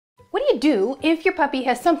do if your puppy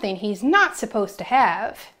has something he's not supposed to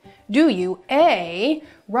have? Do you A,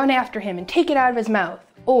 run after him and take it out of his mouth?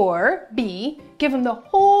 Or B, give him the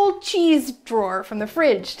whole cheese drawer from the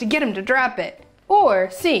fridge to get him to drop it?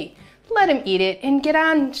 Or C, let him eat it and get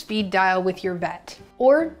on speed dial with your vet?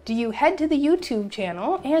 Or do you head to the YouTube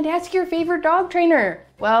channel and ask your favorite dog trainer?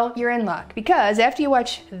 Well, you're in luck, because after you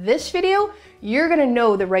watch this video, you're gonna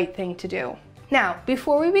know the right thing to do. Now,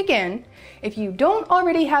 before we begin, if you don't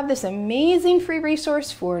already have this amazing free resource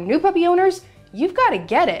for new puppy owners, you've got to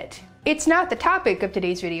get it. It's not the topic of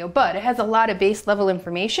today's video, but it has a lot of base level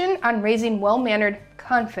information on raising well-mannered,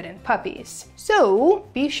 confident puppies. So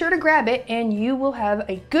be sure to grab it and you will have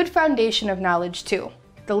a good foundation of knowledge too.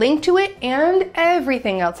 The link to it and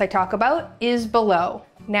everything else I talk about is below.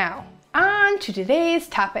 Now, on to today's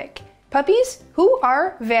topic. Puppies who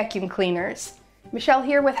are vacuum cleaners. Michelle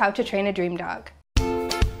here with How to Train a Dream Dog.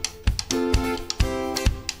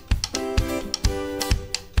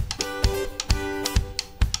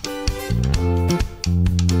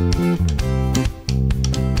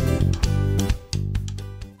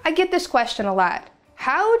 I get this question a lot.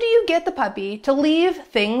 How do you get the puppy to leave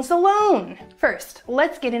things alone? First,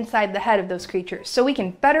 let's get inside the head of those creatures so we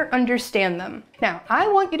can better understand them. Now, I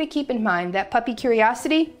want you to keep in mind that puppy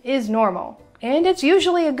curiosity is normal, and it's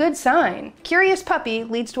usually a good sign. Curious puppy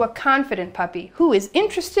leads to a confident puppy who is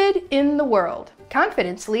interested in the world.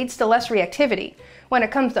 Confidence leads to less reactivity when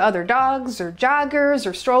it comes to other dogs or joggers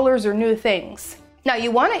or strollers or new things. Now,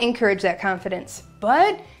 you want to encourage that confidence,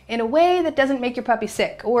 but in a way that doesn't make your puppy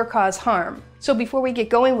sick or cause harm. So before we get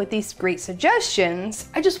going with these great suggestions,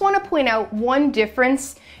 I just want to point out one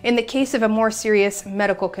difference in the case of a more serious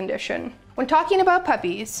medical condition. When talking about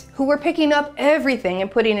puppies who are picking up everything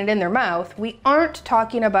and putting it in their mouth, we aren't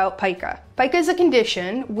talking about PICA. PICA is a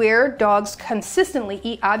condition where dogs consistently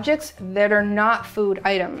eat objects that are not food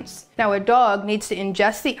items. Now, a dog needs to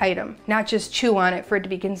ingest the item, not just chew on it for it to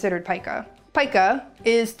be considered PICA. PICA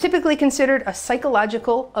is typically considered a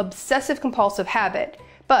psychological, obsessive-compulsive habit,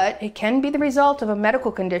 but it can be the result of a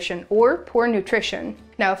medical condition or poor nutrition.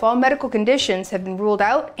 Now, if all medical conditions have been ruled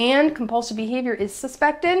out and compulsive behavior is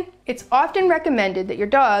suspected, it's often recommended that your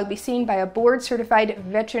dog be seen by a board-certified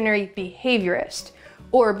veterinary behaviorist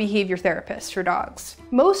or behavior therapist for dogs.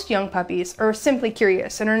 Most young puppies are simply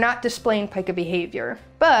curious and are not displaying PICA behavior.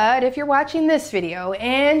 But if you're watching this video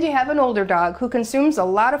and you have an older dog who consumes a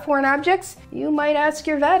lot of foreign objects, you might ask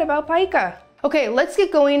your vet about PICA. Okay, let's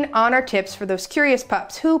get going on our tips for those curious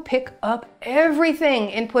pups who pick up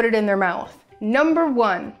everything and put it in their mouth. Number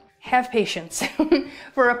 1, have patience.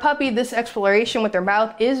 For a puppy, this exploration with their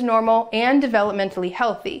mouth is normal and developmentally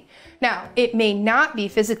healthy. Now, it may not be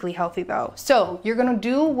physically healthy though, so you're gonna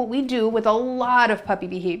do what we do with a lot of puppy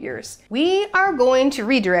behaviors. We are going to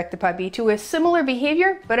redirect the puppy to a similar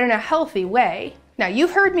behavior, but in a healthy way. Now,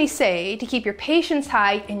 you've heard me say to keep your patience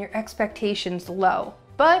high and your expectations low.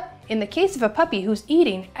 But in the case of a puppy who's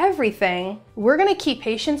eating everything, we're gonna keep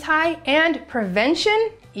patience high and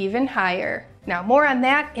prevention even higher. Now, more on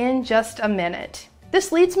that in just a minute.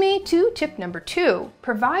 This leads me to tip number 2,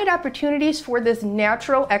 provide opportunities for this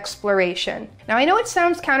natural exploration. Now, I know it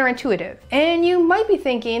sounds counterintuitive, and you might be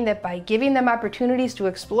thinking that by giving them opportunities to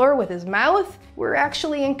explore with his mouth, we're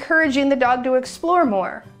actually encouraging the dog to explore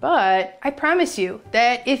more. But I promise you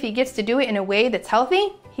that if he gets to do it in a way that's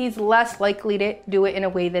healthy, he's less likely to do it in a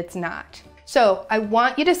way that's not. So I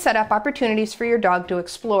want you to set up opportunities for your dog to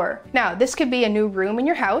explore. Now, this could be a new room in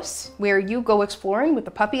your house where you go exploring with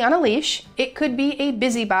the puppy on a leash. It could be a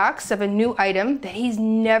busy box of a new item that he's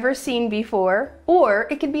never seen before, or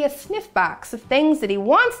it could be a sniff box of things that he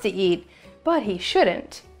wants to eat, but he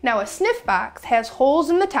shouldn't. Now, a sniff box has holes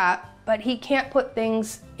in the top, but he can't put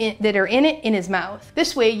things that are in it in his mouth.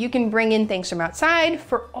 This way you can bring in things from outside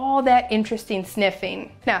for all that interesting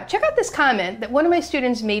sniffing. Now, check out this comment that one of my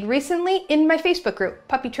students made recently in my Facebook group,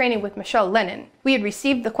 Puppy Training with Michele Lennon. We had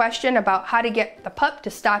received the question about how to get the pup to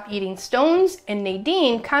stop eating stones, and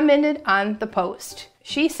Nadine commented on the post.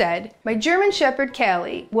 She said, "My German Shepherd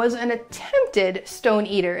Callie was an attempted stone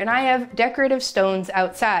eater, and I have decorative stones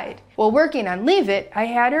outside. While working on Leave It, I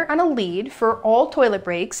had her on a lead for all toilet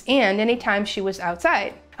breaks and anytime she was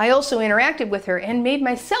outside. I also interacted with her and made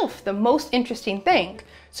myself the most interesting thing,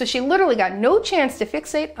 so she literally got no chance to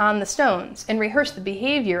fixate on the stones and rehearse the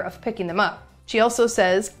behavior of picking them up." She also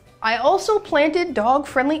says, "I also planted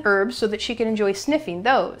dog-friendly herbs so that she could enjoy sniffing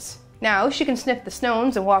those. Now she can sniff the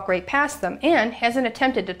stones and walk right past them and hasn't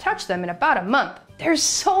attempted to touch them in about a month. There's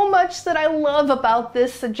so much that I love about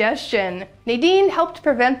this suggestion. Nadine helped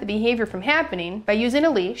prevent the behavior from happening by using a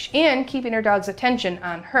leash and keeping her dog's attention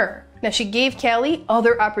on her. Now, she gave Callie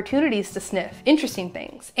other opportunities to sniff interesting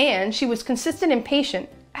things, and she was consistent and patient.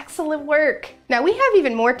 Excellent work. Now, we have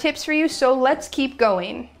even more tips for you, so let's keep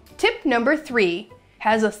going. Tip number 3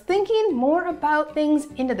 has us thinking more about things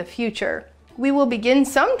into the future. We will begin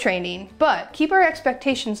some training, but keep our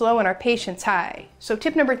expectations low and our patience high. So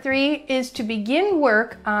tip number 3 is to begin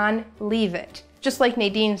work on leave it, just like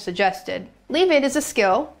Nadine suggested. Leave it is a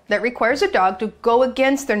skill that requires a dog to go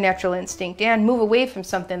against their natural instinct and move away from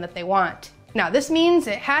something that they want. Now, this means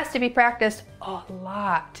it has to be practiced a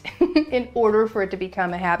lot in order for it to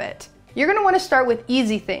become a habit. You're going to want to start with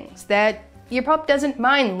easy things that your pup doesn't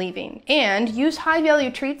mind leaving, and use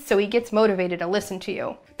high-value treats so he gets motivated to listen to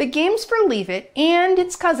you. The games for Leave It and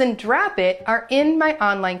its cousin Drop It are in my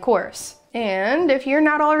online course. And if you're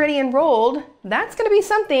not already enrolled, that's going to be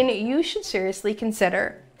something you should seriously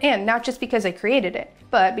consider. And not just because I created it,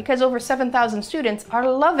 but because over 7,000 students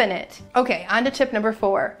are loving it. Okay, on to tip number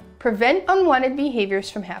 4. Prevent unwanted behaviors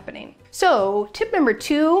from happening. So, tip number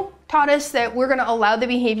 2 taught us that we're going to allow the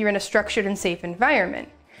behavior in a structured and safe environment.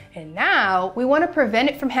 And now we want to prevent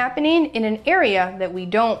it from happening in an area that we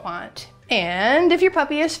don't want. And if your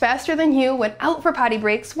puppy is faster than you when out for potty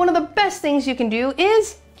breaks, one of the best things you can do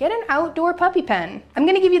is get an outdoor puppy pen. I'm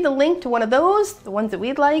going to give you the link to one of those, the ones that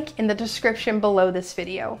we'd like, in the description below this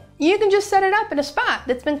video. You can just set it up in a spot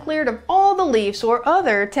that's been cleared of all the leaves or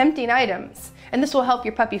other tempting items, and this will help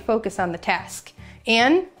your puppy focus on the task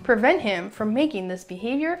and prevent him from making this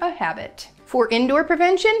behavior a habit. For indoor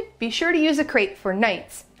prevention, be sure to use a crate for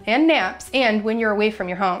nights and naps and when you're away from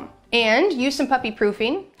your home. And use some puppy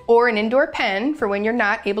proofing or an indoor pen for when you're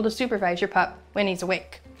not able to supervise your pup when he's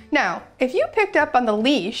awake. Now, if you picked up on the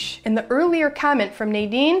leash in the earlier comment from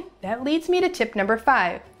Nadine, that leads me to tip number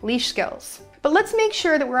 5, leash skills. But let's make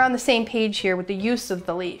sure that we're on the same page here with the use of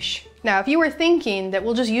the leash. Now, if you were thinking that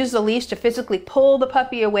we'll just use the leash to physically pull the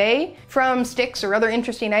puppy away from sticks or other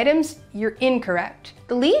interesting items, you're incorrect.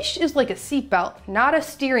 The leash is like a seatbelt, not a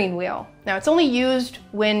steering wheel. Now, it's only used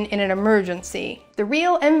when in an emergency. The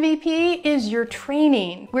real MVP is your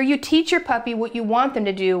training, where you teach your puppy what you want them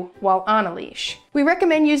to do while on a leash. We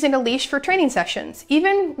recommend using a leash for training sessions,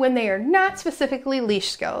 even when they are not specifically leash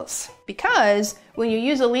skills. Because when you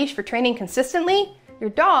use a leash for training consistently, your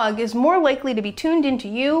dog is more likely to be tuned into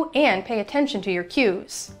you and pay attention to your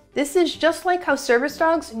cues. This is just like how service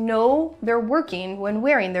dogs know they're working when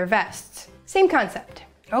wearing their vests. Same concept.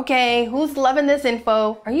 Okay, who's loving this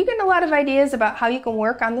info? Are you getting a lot of ideas about how you can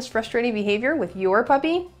work on this frustrating behavior with your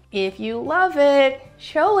puppy? If you love it,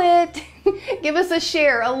 show it. Give us a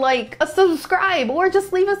share, a like, a subscribe, or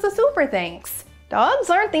just leave us a super thanks. Dogs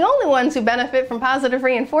aren't the only ones who benefit from positive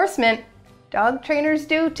reinforcement. Dog trainers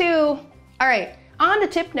do too. All right. On to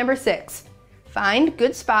tip number 6, find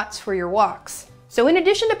good spots for your walks. So in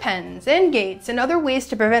addition to pens and gates and other ways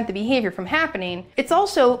to prevent the behavior from happening, it's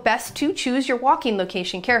also best to choose your walking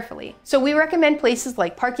location carefully. So we recommend places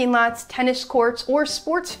like parking lots, tennis courts, or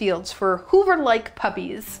sports fields for Hoover-like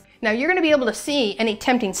puppies. Now you're going to be able to see any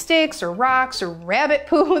tempting sticks or rocks or rabbit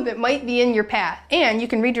poo that might be in your path, and you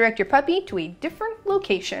can redirect your puppy to a different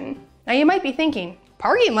location. Now you might be thinking,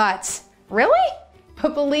 parking lots? Really?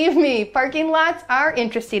 But believe me, parking lots are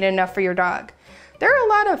interesting enough for your dog. There are a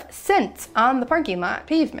lot of scents on the parking lot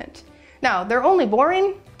pavement. Now, they're only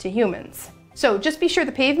boring to humans. So just be sure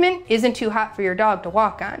the pavement isn't too hot for your dog to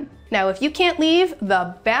walk on. Now, if you can't leave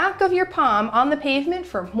the back of your palm on the pavement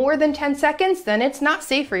for more than 10 seconds, then it's not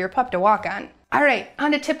safe for your pup to walk on. All right,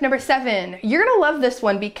 on to tip number 7. You're gonna love this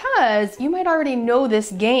one because you might already know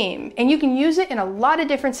this game and you can use it in a lot of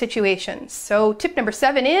different situations. So tip number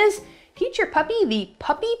 7 is teach your puppy the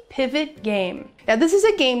puppy pivot game. Now this is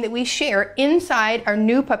a game that we share inside our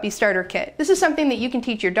new puppy starter kit. This is something that you can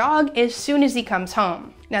teach your dog as soon as he comes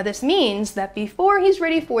home. Now this means that before he's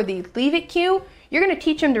ready for the leave it cue, you're going to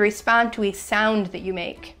teach him to respond to a sound that you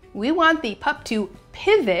make. We want the pup to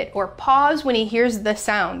pivot or pause when he hears the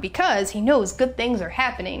sound because he knows good things are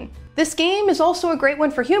happening. This game is also a great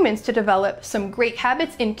one for humans to develop some great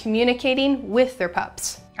habits in communicating with their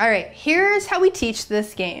pups. All right, here's how we teach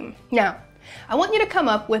this game. Now, I want you to come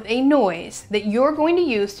up with a noise that you're going to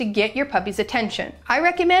use to get your puppy's attention. I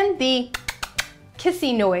recommend the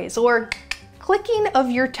kissy noise or clicking of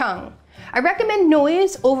your tongue. I recommend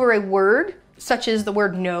noise over a word, such as the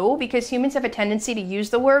word no, because humans have a tendency to use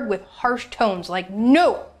the word with harsh tones like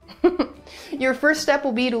no. Your first step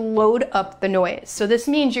will be to load up the noise. So this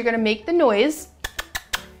means you're going to make the noise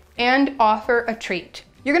and offer a treat.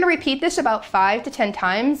 You're going to repeat this about 5 to 10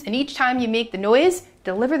 times, and each time you make the noise,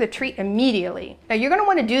 deliver the treat immediately. Now you're going to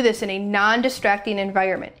want to do this in a non-distracting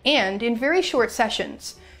environment and in very short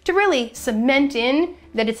sessions to really cement in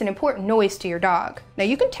that it's an important noise to your dog. Now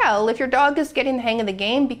you can tell if your dog is getting the hang of the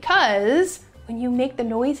game because when you make the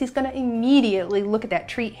noise, he's going to immediately look at that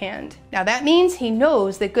treat hand. Now that means he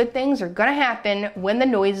knows that good things are going to happen when the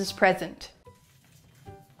noise is present.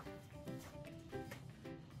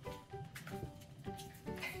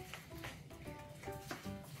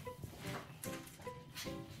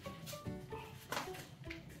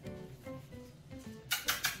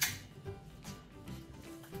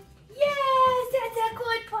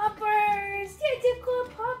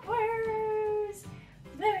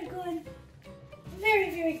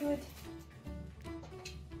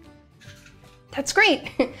 That's great.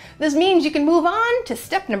 This means you can move on to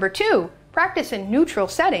step number 2, practice in neutral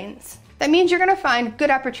settings. That means you're going to find good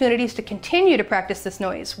opportunities to continue to practice this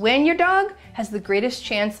noise when your dog has the greatest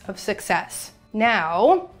chance of success.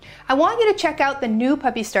 Now, I want you to check out the new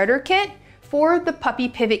puppy starter kit for the puppy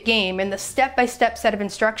pivot game and the step-by-step set of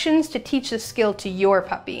instructions to teach the skill to your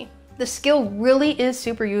puppy. The skill really is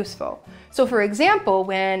super useful. So for example,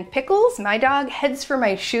 when Pickles, my dog, heads for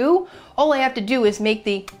my shoe, all I have to do is make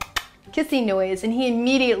the kissing noise and he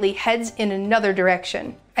immediately heads in another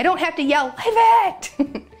direction. I don't have to yell, "Leave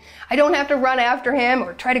it!" I don't have to run after him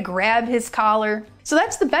or try to grab his collar. So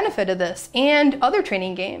that's the benefit of this and other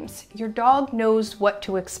training games. Your dog knows what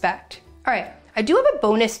to expect. All right, I do have a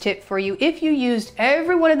bonus tip for you if you used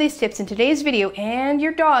every one of these tips in today's video and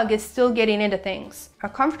your dog is still getting into things. A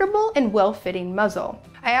comfortable and well-fitting muzzle.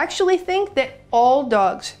 I actually think that all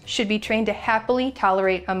dogs should be trained to happily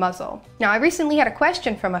tolerate a muzzle. Now, I recently had a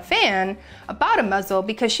question from a fan about a muzzle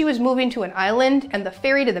because she was moving to an island and the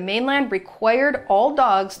ferry to the mainland required all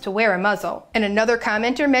dogs to wear a muzzle. And another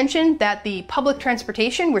commenter mentioned that the public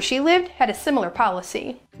transportation where she lived had a similar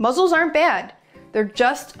policy. Muzzles aren't bad. They're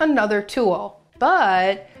just another tool,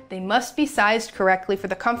 but they must be sized correctly for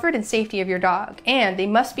the comfort and safety of your dog, and they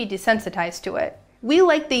must be desensitized to it. We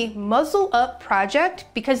like the Muzzle Up project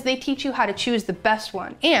because they teach you how to choose the best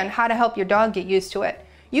one and how to help your dog get used to it.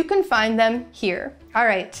 You can find them here. All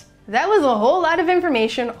right, that was a whole lot of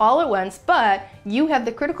information all at once, but you have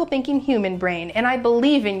the critical thinking human brain, and I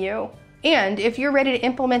believe in you. And if you're ready to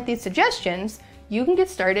implement these suggestions, you can get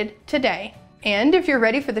started today. And if you're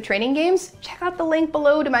ready for the training games, check out the link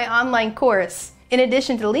below to my online course. In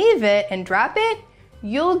addition to Leave It and Drop It,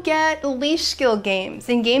 you'll get leash skill games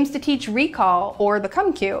and games to teach recall or the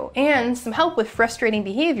come cue, and some help with frustrating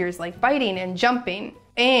behaviors like biting and jumping.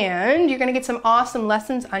 And you're gonna get some awesome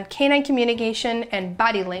lessons on canine communication and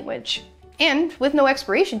body language. And with no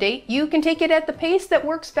expiration date, you can take it at the pace that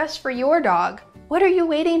works best for your dog. What are you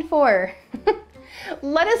waiting for?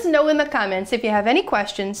 Let us know in the comments if you have any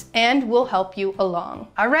questions and we'll help you along.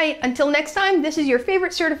 All right, until next time, this is your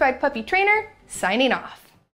favorite certified puppy trainer, signing off.